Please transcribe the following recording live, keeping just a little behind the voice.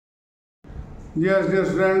Yes, dear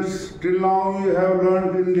friends, till now you have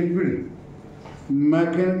learned in liquid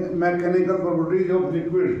mechanical properties of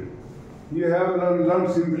liquid. You have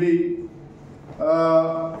learned simply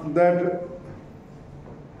that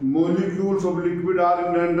molecules of liquid are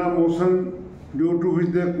in random motion due to which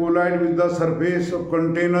they collide with the surface of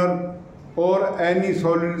container or any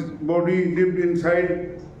solid body dipped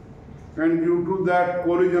inside, and due to that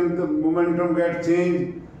collision the momentum gets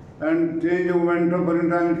changed, and change of momentum per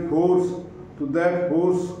time force. So that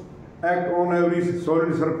force act on every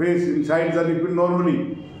solid surface inside the liquid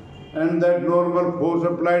normally, and that normal force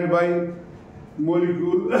applied by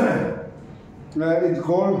molecule is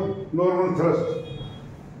called normal thrust.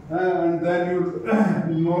 And then you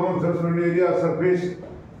normal thrust area surface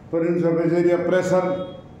surface area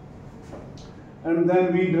pressure, and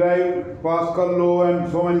then we derive Pascal law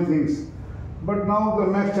and so many things. But now the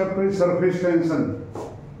next chapter is surface tension.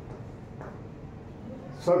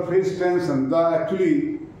 Surface tension.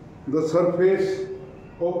 Actually the surface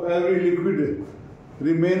of every liquid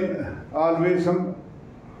remain always some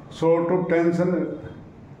sort of tension,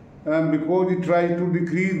 because it tries to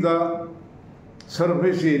decrease the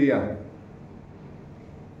surface area.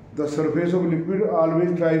 The surface of liquid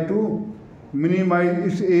always tries to minimize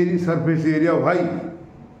its area, surface area. Why?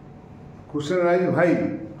 Question arises,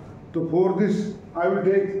 why? So for this I will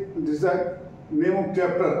take this name of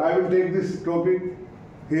chapter. I will take this topic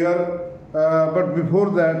here, but before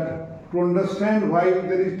that, to understand why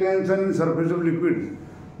there is tension in surface of liquid,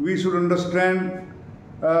 we should understand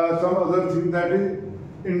some other thing, that is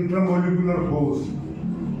intermolecular force.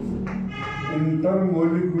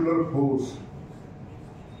 Intermolecular force.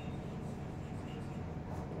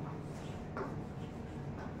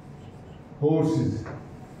 Forces.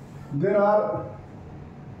 There are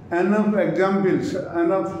enough examples,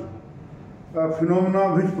 enough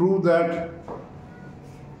phenomena which prove that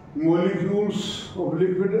molecules of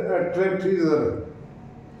liquid attract each other.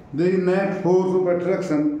 There is net force of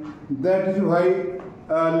attraction. That is why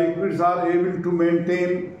liquids are able to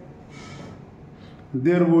maintain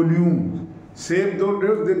their volume. Shape, though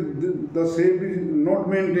the shape is not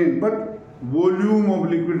maintained, but volume of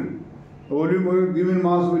liquid, volume of a given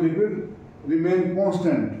mass of liquid remain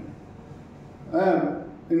constant.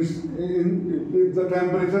 If the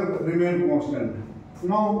temperature remains constant.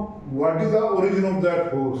 Now, what is the origin of that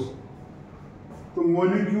force? The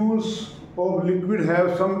molecules of liquid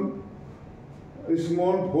have some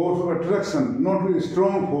small force of attraction, not a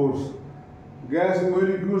strong force. Gas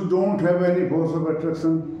molecules don't have any force of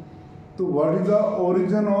attraction. So what is the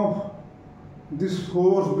origin of this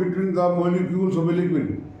force between the molecules of a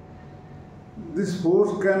liquid? This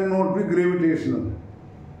force cannot be gravitational.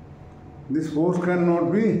 This force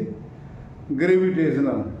cannot be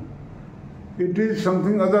gravitational. It is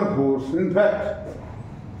something other force. In fact,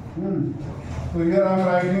 so here I am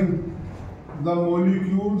writing the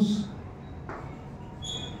molecules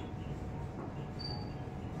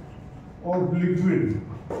of liquid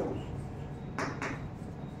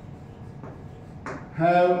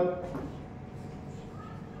have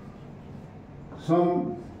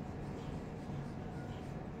some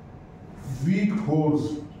weak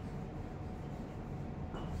force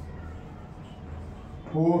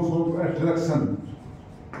of attraction.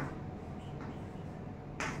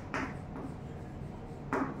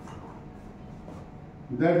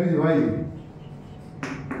 That is why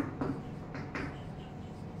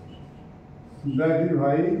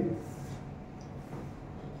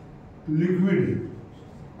liquid,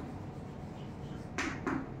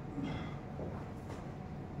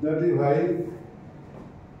 that is why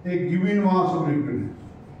a given mass of liquid,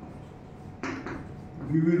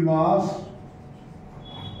 given mass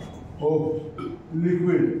of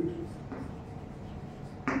liquid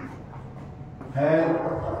has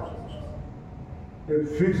a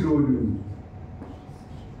fixed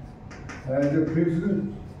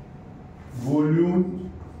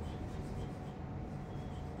volume,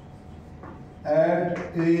 at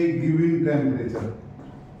a given temperature.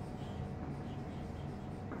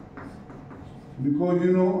 Because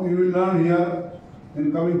you will learn here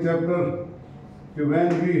in coming chapter that when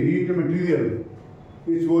we heat a material,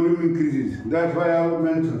 its volume increases. That's why I have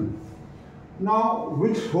mentioned. Now,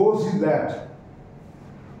 which force is that?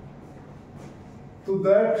 So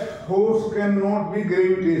that force cannot be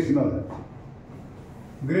gravitational.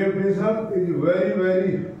 Gravitational is very,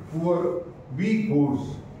 very poor, weak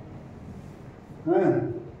force.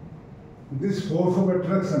 This force of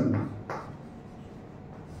attraction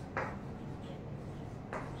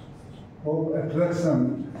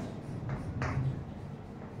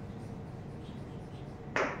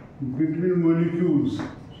between molecules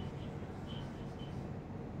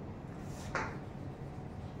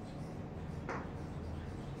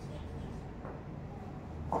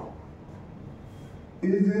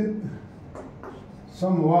is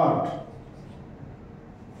somewhat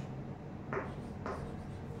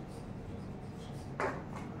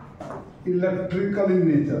electrical in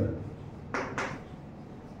nature.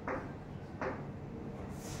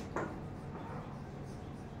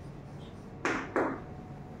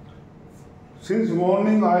 Since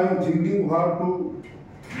morning I am thinking how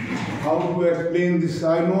to explain this.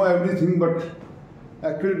 I know everything, but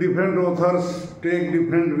actually different authors take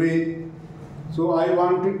different way. So I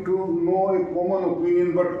wanted to know a common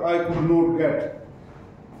opinion, but I could not get.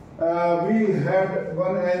 We had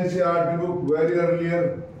one NCERT book very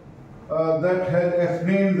earlier that has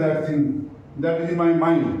explained that thing. That is in my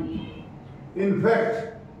mind. In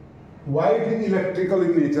fact, why it is electrical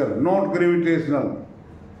in nature, not gravitational.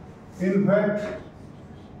 In fact,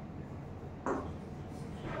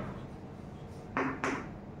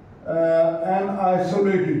 an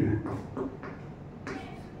isolated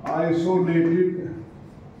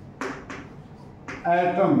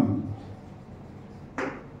atom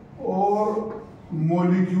or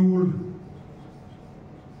molecule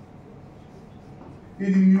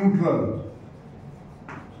is neutral,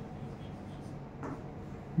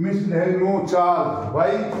 means it has no charge.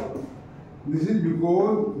 Why? This is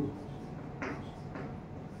because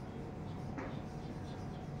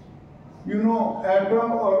atom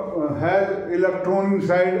has electron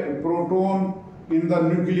inside, proton in the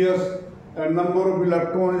nucleus, and number of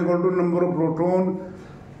electrons is equal to number of proton.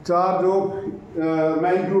 Charge of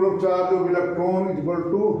magnitude of charge of electron is equal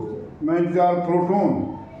to magnitude of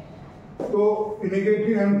proton. So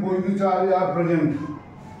negative and positive charges are present.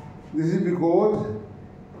 This is because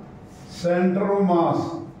center of mass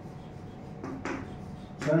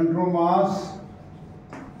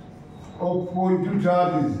of positive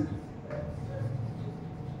charges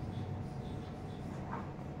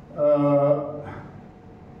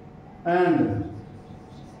and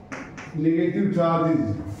negative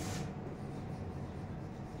charges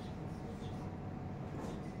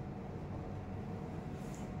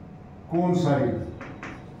coincide.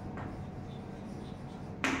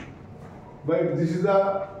 But this is the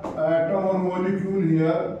atom or molecule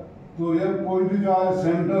here. So here positive charge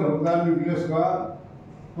center होता है nucleus का.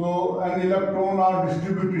 So an electron are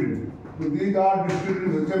distributed. So these are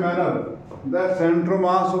distributed in such a manner that center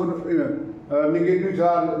mass of negative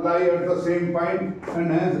charge lie at the same point,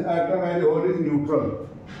 and hence atom as a whole is neutral.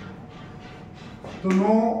 So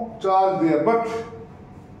no charge there. But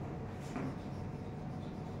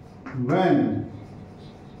when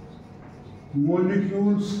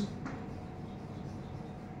molecules,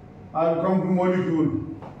 I have come to molecule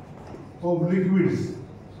of liquids,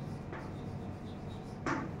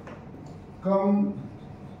 come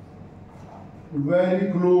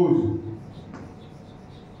very close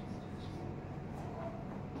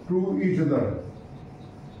to each other.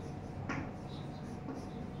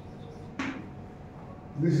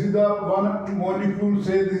 This is the one molecule,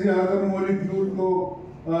 say this is another molecule, so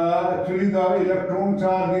actually the electron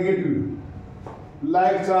charge negative.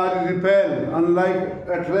 Like charge repel, unlike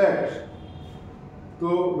attract.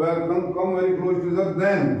 So where come very close to each other,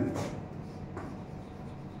 then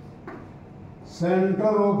center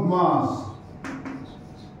of mass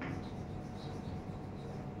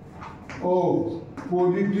of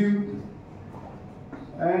positive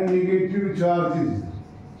and negative charges,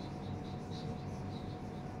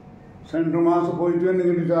 center mass of positive and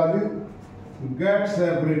negative charges get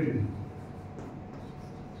separated.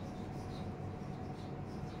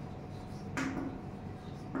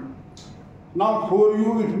 Now for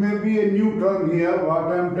you it may be a new term here what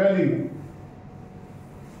I am telling.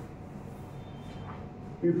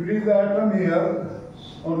 If it is the atom here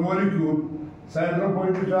or molecule, center of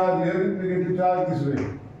positive charge here, negative charge this way.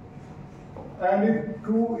 And if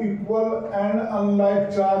two equal and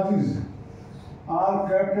unlike charges are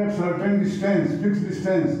kept at certain distance, fixed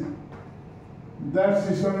distance, that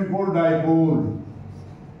system is called dipole,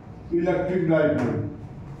 electric dipole.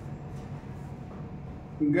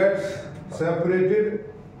 Gets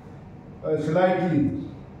separated slightly,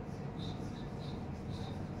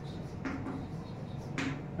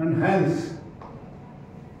 and hence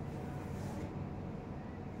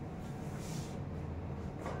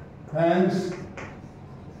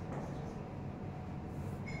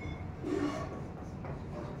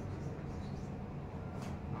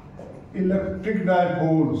electric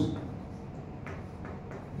dipoles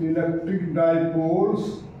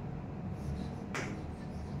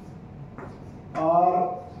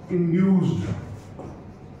are induced.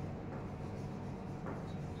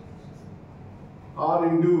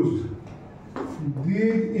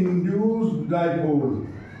 These induced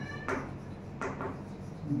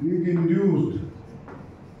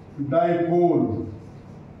dipole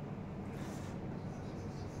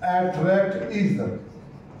attract ether.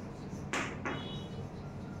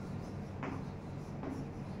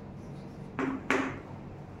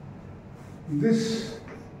 This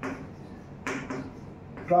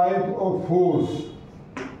type of force,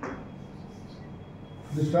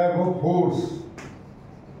 these type of forces,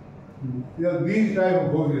 these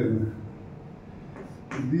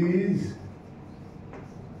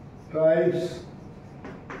types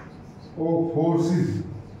of forces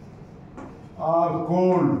are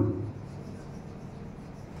called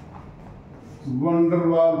Vander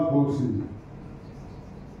Wall forces.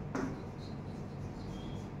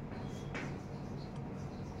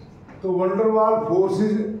 So Vander Wall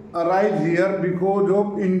forces arise here because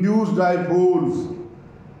of induced dipoles,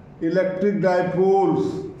 electric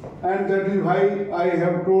dipoles, and that is why I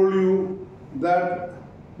have told you that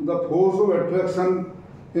the force of attraction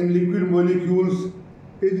in liquid molecules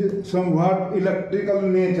is somewhat electrical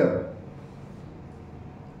in nature.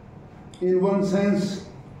 In one sense,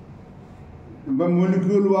 the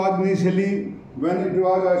molecule was initially, when it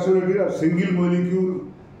was isolated, a single molecule,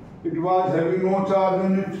 it was having no charge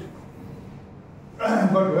in it.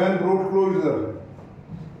 But when brought closer,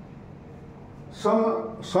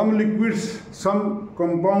 some liquids, some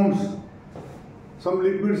compounds, some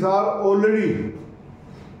liquids are already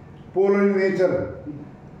polar in nature.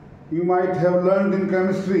 You might have learned in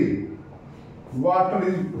chemistry, water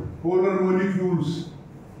is polar molecules.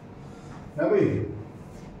 Have we?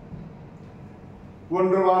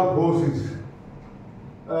 Vander Wall forces.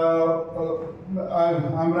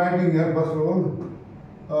 I'm writing here first of all.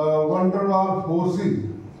 Vander Wall forces.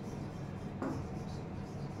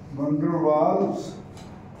 Vander Wall's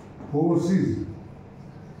forces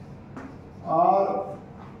are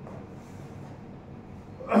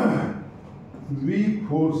weak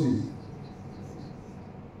forces.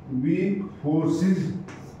 Weak forces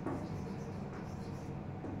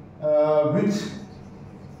which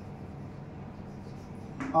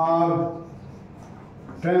are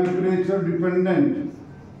temperature dependent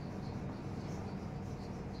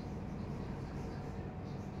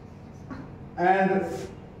and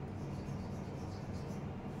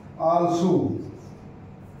also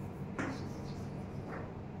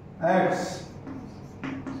acts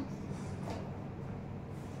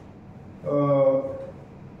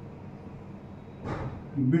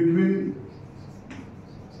between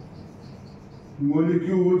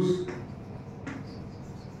molecules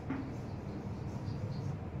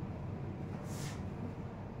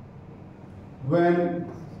when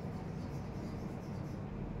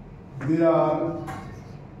they are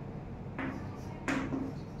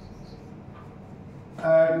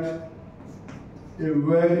at a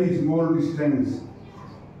very small distance.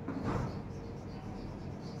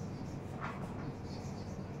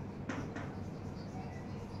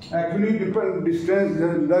 Actually, different distance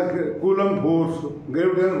like Coulomb force,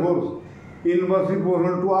 gravitational force, inversely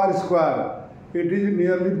proportional to r square. It is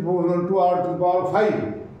nearly proportional to r to the power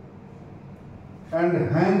 5,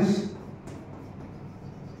 and hence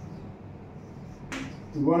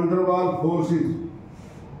Vander Wall forces,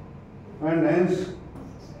 and hence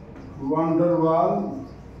Vander Wall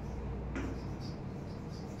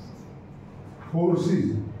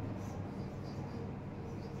forces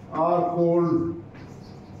are called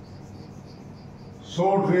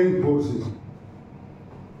short range forces.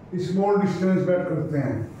 Small distance bat करते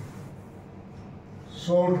हैं,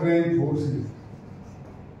 short range forces.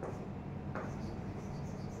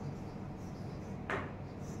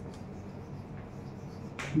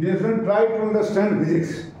 Dear friend, try to understand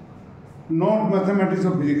physics, not mathematics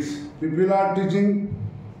of physics. People are teaching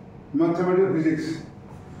mathematics of physics.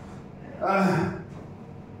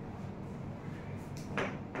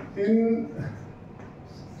 In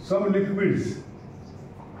some liquids,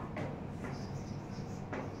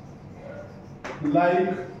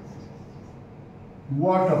 like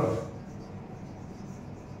water,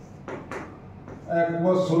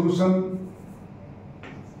 aqueous solution,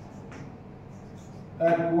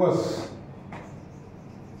 aqueous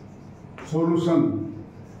solution.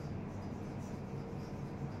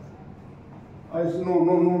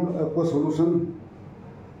 No, aqueous solution.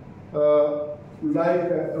 Like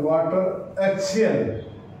water, HCl.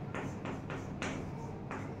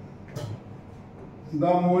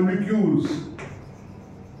 The molecules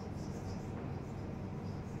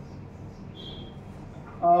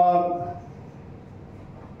are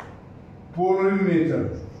polar in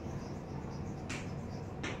nature.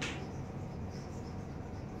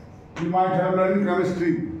 You might have learned in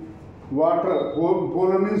chemistry. Water,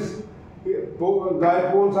 polar means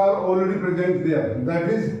dipoles are already present there. That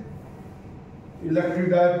is, electric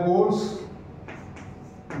dipoles,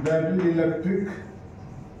 that is electric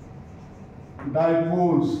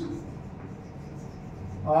dipoles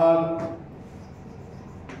are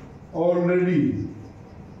already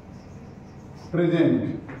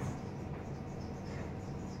present.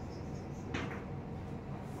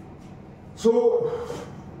 So,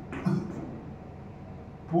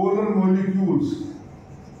 polar molecules,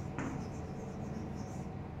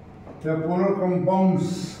 the polar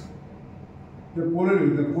compounds, the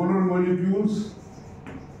polar molecules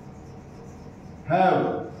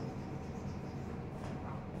have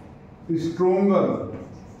stronger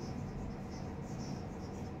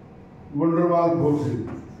Vander Wall forces.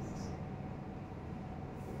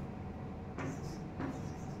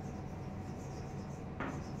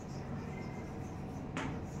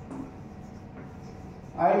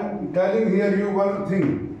 I am telling here you one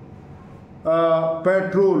thing.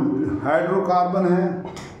 Petrol, hydrocarbon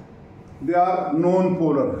hai, they are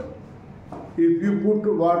non-polar. If you put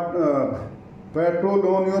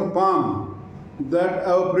petrol on your palm, that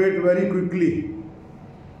evaporate very quickly.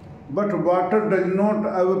 But water does not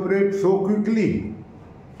evaporate so quickly.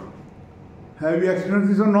 Have you experienced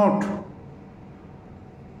this or not?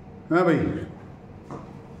 हाँ भाई.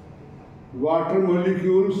 Water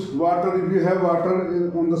molecules, if you have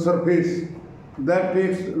water on the surface, that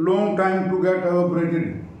takes long time to get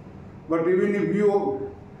evaporated. But even if you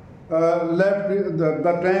left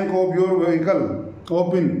the tank of your vehicle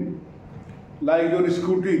open, like your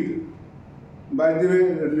scooty, by the way,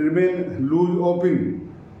 remain loose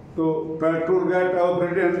open, so petrol get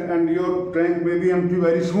evaporated and your tank may be empty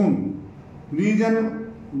very soon.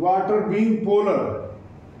 Reason, water being polar.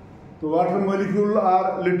 So water molecules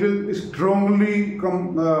are little strongly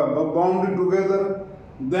bound together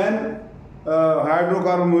than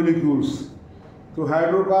hydrocarbon molecules. So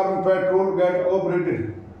hydrocarbon petrol get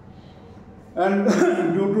evaporated, and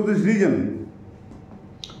due to this reason,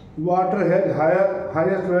 water has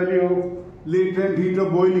highest value of latent heat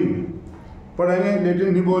of boiling. पढ़ेंगे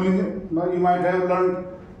latent heat boiling. Now you might have learned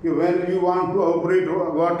that when you want to evaporate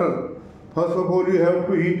water, first of all you have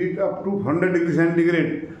to heat it up to 100 degrees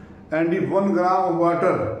centigrade. And if 1 gram of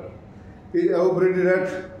water is evaporated at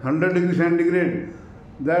 100 degrees centigrade,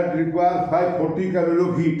 that requires 540 calories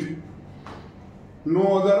of heat.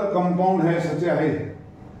 No other compound has such a high.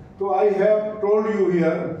 So I have told you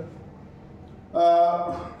here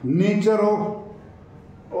nature of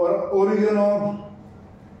or origin of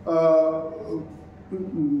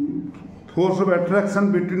force of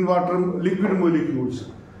attraction between water liquid molecules.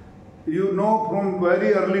 You know from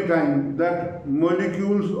very early time that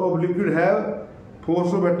molecules of liquid have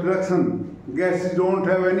force of attraction. Gases don't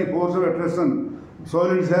have any force of attraction.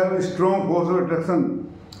 Solids have a strong force of attraction.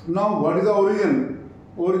 Now what is the origin?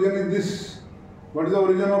 Origin is this. What is the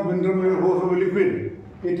origin of intermolecular force of a liquid?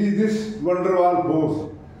 It is this Vander Wall force.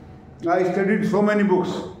 I studied so many books,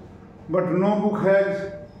 but no book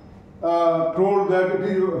has told that it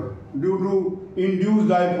is due to induced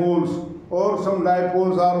dipoles, or some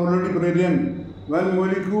dipoles are already present. When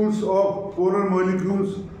molecules of polar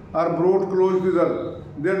molecules are brought close together,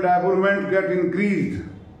 their dipole moment get increased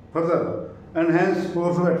further, and hence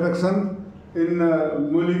force of attraction in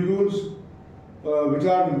molecules which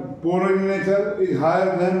are polar in nature is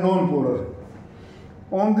higher than non-polar.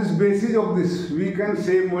 On this basis of this, we can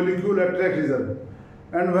say molecule attract each other,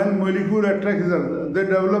 and when molecule attract each other, they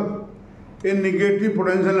develop a negative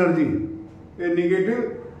potential energy. A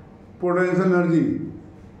negative potential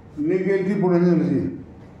energy.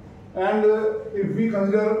 And if we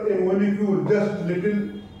consider a molecule just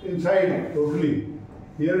little inside totally,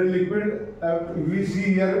 here in liquid, we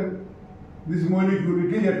see here this molecule,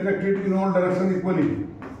 it is attracted in all directions equally.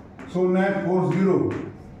 So net force 0.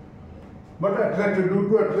 But attracted due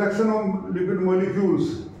to attraction of liquid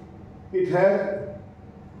molecules, it has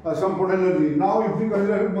some potential energy. Now if we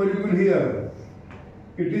consider a molecule here,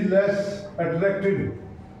 it is less attracted.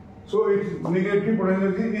 So its negative potential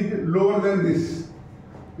energy is lower than this.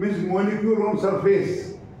 Means molecule on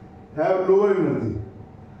surface have lower energy.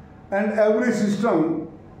 And every system,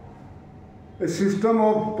 a system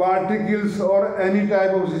of particles or any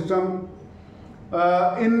type of system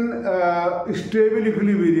in stable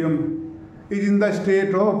equilibrium is in the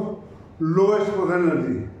state of lowest potential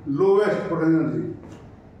energy. Lowest potential energy.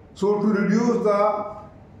 So to reduce the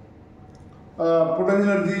potential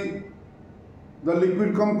energy, the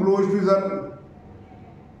liquid come close to the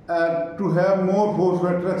to have more force of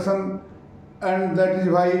attraction, and that is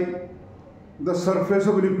why the surface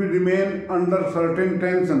of liquid remain under certain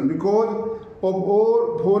tension, because of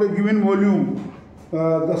all for a given volume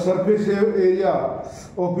the surface area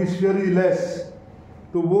of sphere is less,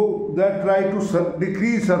 that try to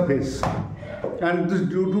decrease surface, and this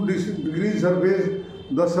due to this decreased surface,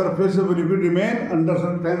 the surface will remain under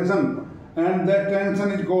some tension, and that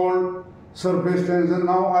tension is called surface tension.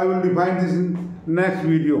 Now I will define this in next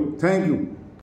video. Thank you.